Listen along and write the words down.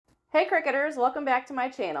Hey Cricketers, welcome back to my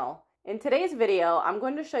channel. In today's video, I'm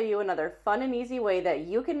going to show you another fun and easy way that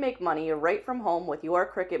you can make money right from home with your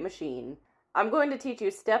Cricut machine. I'm going to teach you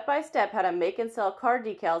step by step how to make and sell car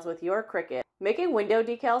decals with your Cricut. Making window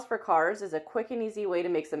decals for cars is a quick and easy way to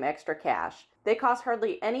make some extra cash. They cost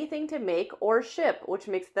hardly anything to make or ship, which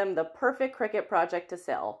makes them the perfect Cricut project to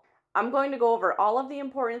sell. I'm going to go over all of the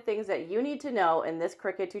important things that you need to know in this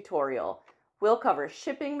Cricut tutorial. We'll cover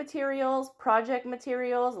shipping materials, project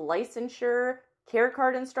materials, licensure, care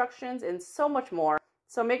card instructions, and so much more.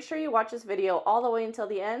 So make sure you watch this video all the way until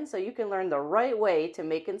the end so you can learn the right way to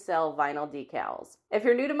make and sell vinyl decals. If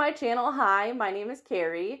you're new to my channel, hi, my name is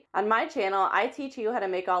Carrie. On my channel, I teach you how to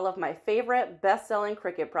make all of my favorite best-selling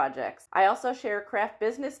Cricut projects. I also share craft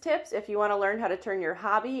business tips if you want to learn how to turn your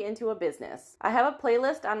hobby into a business. I have a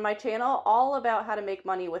playlist on my channel all about how to make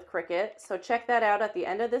money with Cricut, so check that out at the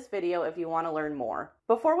end of this video if you want to learn more.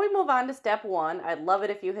 Before we move on to step one, I'd love it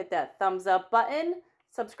if you hit that thumbs up button,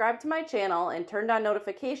 subscribe to my channel, and turn on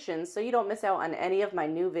notifications so you don't miss out on any of my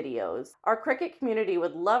new videos. Our Cricut community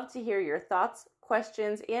would love to hear your thoughts,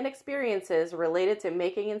 questions, and experiences related to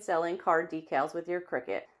making and selling card decals with your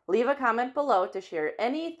Cricut. Leave a comment below to share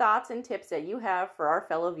any thoughts and tips that you have for our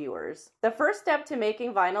fellow viewers. The first step to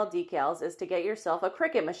making vinyl decals is to get yourself a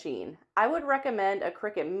Cricut machine. I would recommend a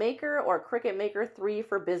Cricut Maker or Cricut Maker 3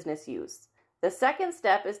 for business use. The second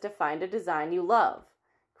step is to find a design you love.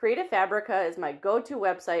 Creative Fabrica is my go-to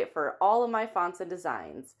website for all of my fonts and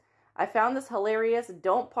designs. I found this hilarious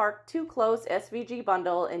Don't Park Too Close SVG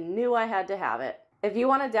bundle and knew I had to have it. If you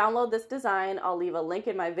want to download this design, I'll leave a link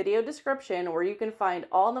in my video description where you can find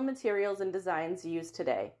all the materials and designs used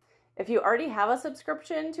today. If you already have a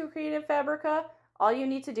subscription to Creative Fabrica, all you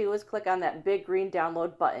need to do is click on that big green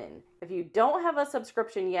download button. If you don't have a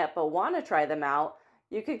subscription yet but want to try them out,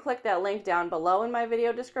 you can click that link down below in my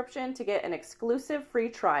video description to get an exclusive free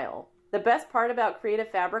trial. The best part about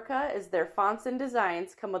Creative Fabrica is their fonts and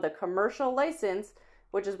designs come with a commercial license,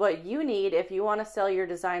 which is what you need if you want to sell your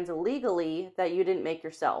designs legally that you didn't make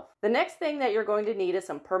yourself. The next thing that you're going to need is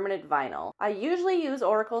some permanent vinyl. I usually use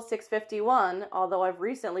Oracle 651, although I've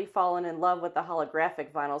recently fallen in love with the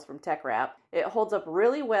holographic vinyls from TechWrap. It holds up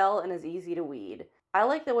really well and is easy to weed. I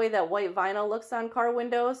like the way that white vinyl looks on car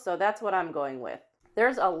windows, so that's what I'm going with.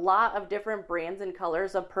 There's a lot of different brands and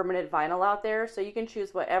colors of permanent vinyl out there, so you can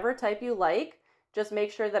choose whatever type you like. Just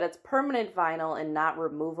make sure that it's permanent vinyl and not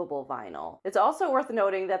removable vinyl. It's also worth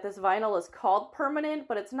noting that this vinyl is called permanent,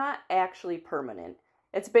 but it's not actually permanent.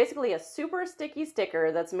 It's basically a super sticky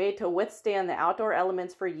sticker that's made to withstand the outdoor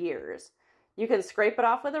elements for years. You can scrape it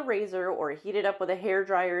off with a razor or heat it up with a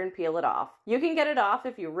hairdryer and peel it off. You can get it off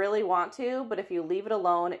if you really want to, but if you leave it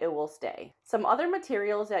alone, it will stay. Some other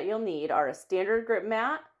materials that you'll need are a standard grip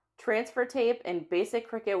mat, transfer tape, and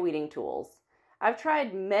basic Cricut weeding tools. I've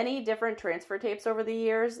tried many different transfer tapes over the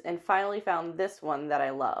years and finally found this one that I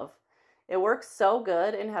love. It works so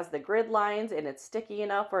good and has the grid lines, and it's sticky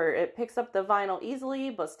enough where it picks up the vinyl easily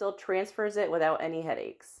but still transfers it without any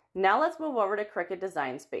headaches. Now let's move over to Cricut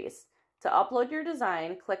Design Space. To upload your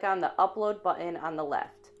design, click on the Upload button on the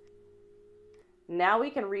left. Now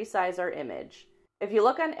we can resize our image. If you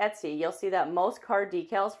look on Etsy, you'll see that most card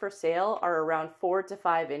decals for sale are around 4 to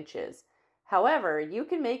 5 inches. However, you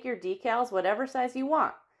can make your decals whatever size you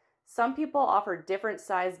want. Some people offer different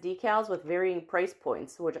size decals with varying price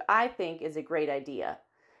points, which I think is a great idea.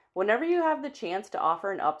 Whenever you have the chance to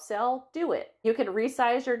offer an upsell, do it. You can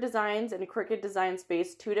resize your designs in Cricut Design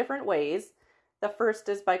Space 2 different ways. The first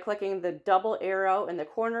is by clicking the double arrow in the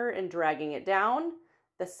corner and dragging it down.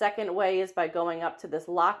 The second way is by going up to this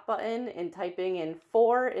lock button and typing in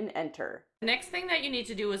 4 and enter. The next thing that you need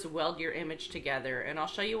to do is weld your image together, and I'll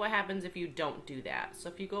show you what happens if you don't do that. So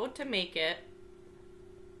if you go to make it,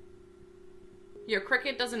 your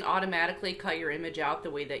Cricut doesn't automatically cut your image out the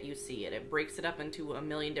way that you see it. It breaks it up into a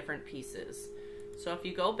million different pieces. So if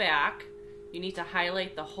you go back, you need to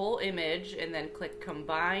highlight the whole image and then click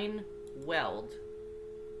Combine Weld.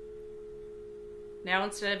 Now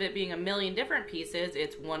instead of it being a million different pieces,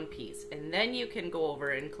 it's one piece, and then you can go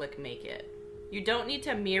over and click Make It. You don't need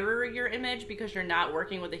to mirror your image because you're not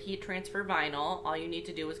working with a heat transfer vinyl. All you need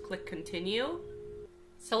to do is click Continue.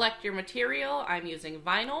 Select your material. I'm using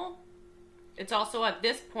vinyl. It's also at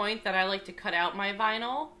this point that I like to cut out my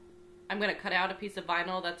vinyl. I'm going to cut out a piece of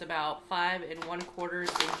vinyl that's about 5 1/4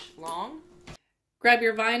 inch long. Grab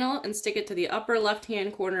your vinyl and stick it to the upper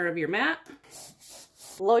left-hand corner of your mat.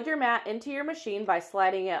 Load your mat into your machine by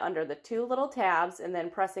sliding it under the 2 little tabs and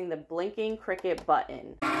then pressing the blinking Cricut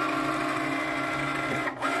button.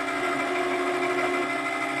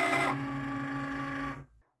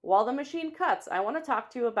 While the machine cuts, I want to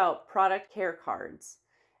talk to you about product care cards.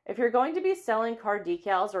 If you're going to be selling car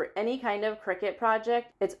decals or any kind of Cricut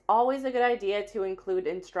project, it's always a good idea to include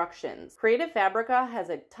instructions. Creative Fabrica has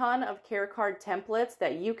a ton of care card templates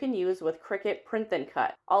that you can use with Cricut Print and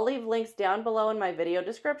Cut. I'll leave links down below in my video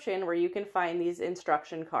description where you can find these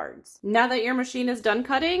instruction cards. Now that your machine is done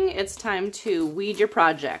cutting, it's time to weed your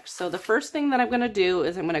project. So the first thing that I'm going to do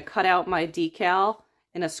is I'm going to cut out my decal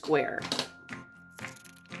in a square.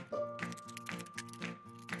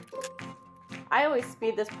 I always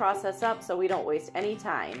speed this process up so we don't waste any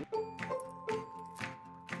time.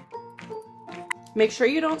 Make sure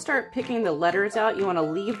you don't start picking the letters out. You want to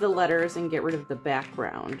leave the letters and get rid of the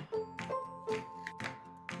background.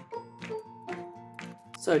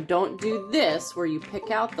 So don't do this where you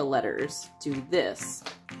pick out the letters. Do this.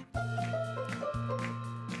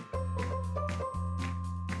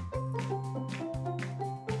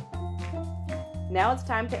 Now it's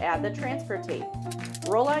time to add the transfer tape.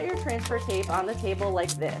 Roll out your transfer tape on the table like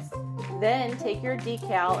this. Then take your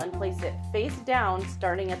decal and place it face down,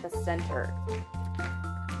 starting at the center.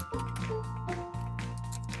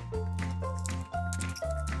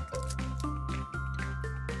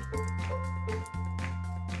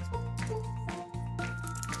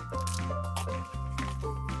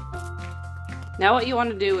 Now what you want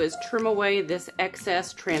to do is trim away this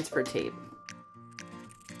excess transfer tape.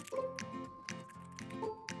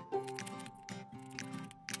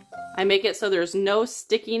 I make it so there's no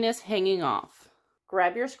stickiness hanging off.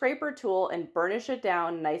 Grab your scraper tool and burnish it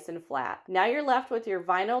down nice and flat. Now you're left with your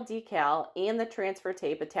vinyl decal and the transfer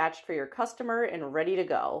tape attached for your customer and ready to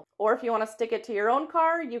go. Or if you want to stick it to your own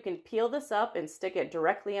car, you can peel this up and stick it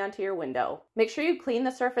directly onto your window. Make sure you clean the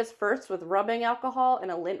surface first with rubbing alcohol and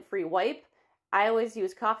a lint-free wipe. I always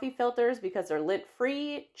use coffee filters because they're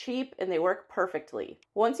lint-free, cheap, and they work perfectly.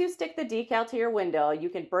 Once you stick the decal to your window, you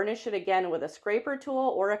can burnish it again with a scraper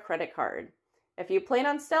tool or a credit card. If you plan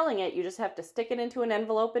on selling it, you just have to stick it into an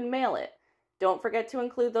envelope and mail it. Don't forget to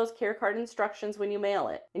include those care card instructions when you mail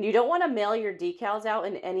it. And you don't want to mail your decals out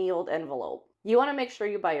in any old envelope. You want to make sure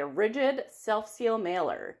you buy a rigid, self-seal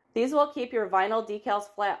mailer. These will keep your vinyl decals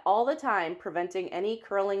flat all the time, preventing any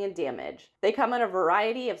curling and damage. They come in a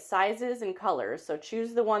variety of sizes and colors, so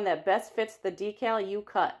choose the one that best fits the decal you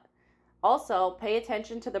cut. Also, pay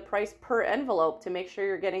attention to the price per envelope to make sure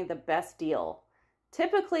you're getting the best deal.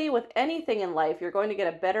 Typically, with anything in life, you're going to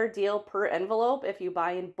get a better deal per envelope if you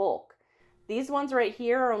buy in bulk. These ones right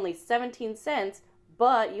here are only 17 cents,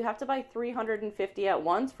 but you have to buy 350 at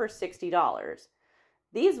once for $60.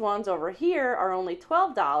 These ones over here are only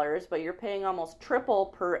 $12, but you're paying almost triple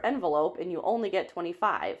per envelope and you only get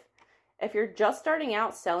 25. If you're just starting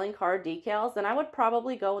out selling car decals, then I would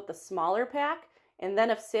probably go with the smaller pack, and then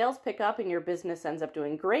if sales pick up and your business ends up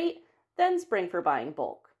doing great, then spring for buying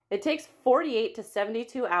bulk. It takes 48 to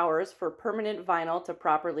 72 hours for permanent vinyl to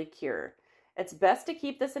properly cure. It's best to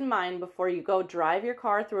keep this in mind before you go drive your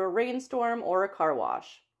car through a rainstorm or a car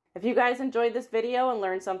wash. If you guys enjoyed this video and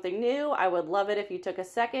learned something new, I would love it if you took a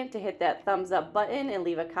second to hit that thumbs up button and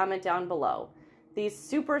leave a comment down below. These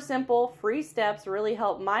super simple, free steps really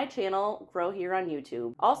help my channel grow here on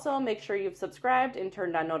YouTube. Also, make sure you've subscribed and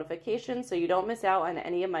turned on notifications so you don't miss out on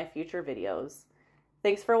any of my future videos.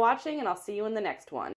 Thanks for watching, and I'll see you in the next one.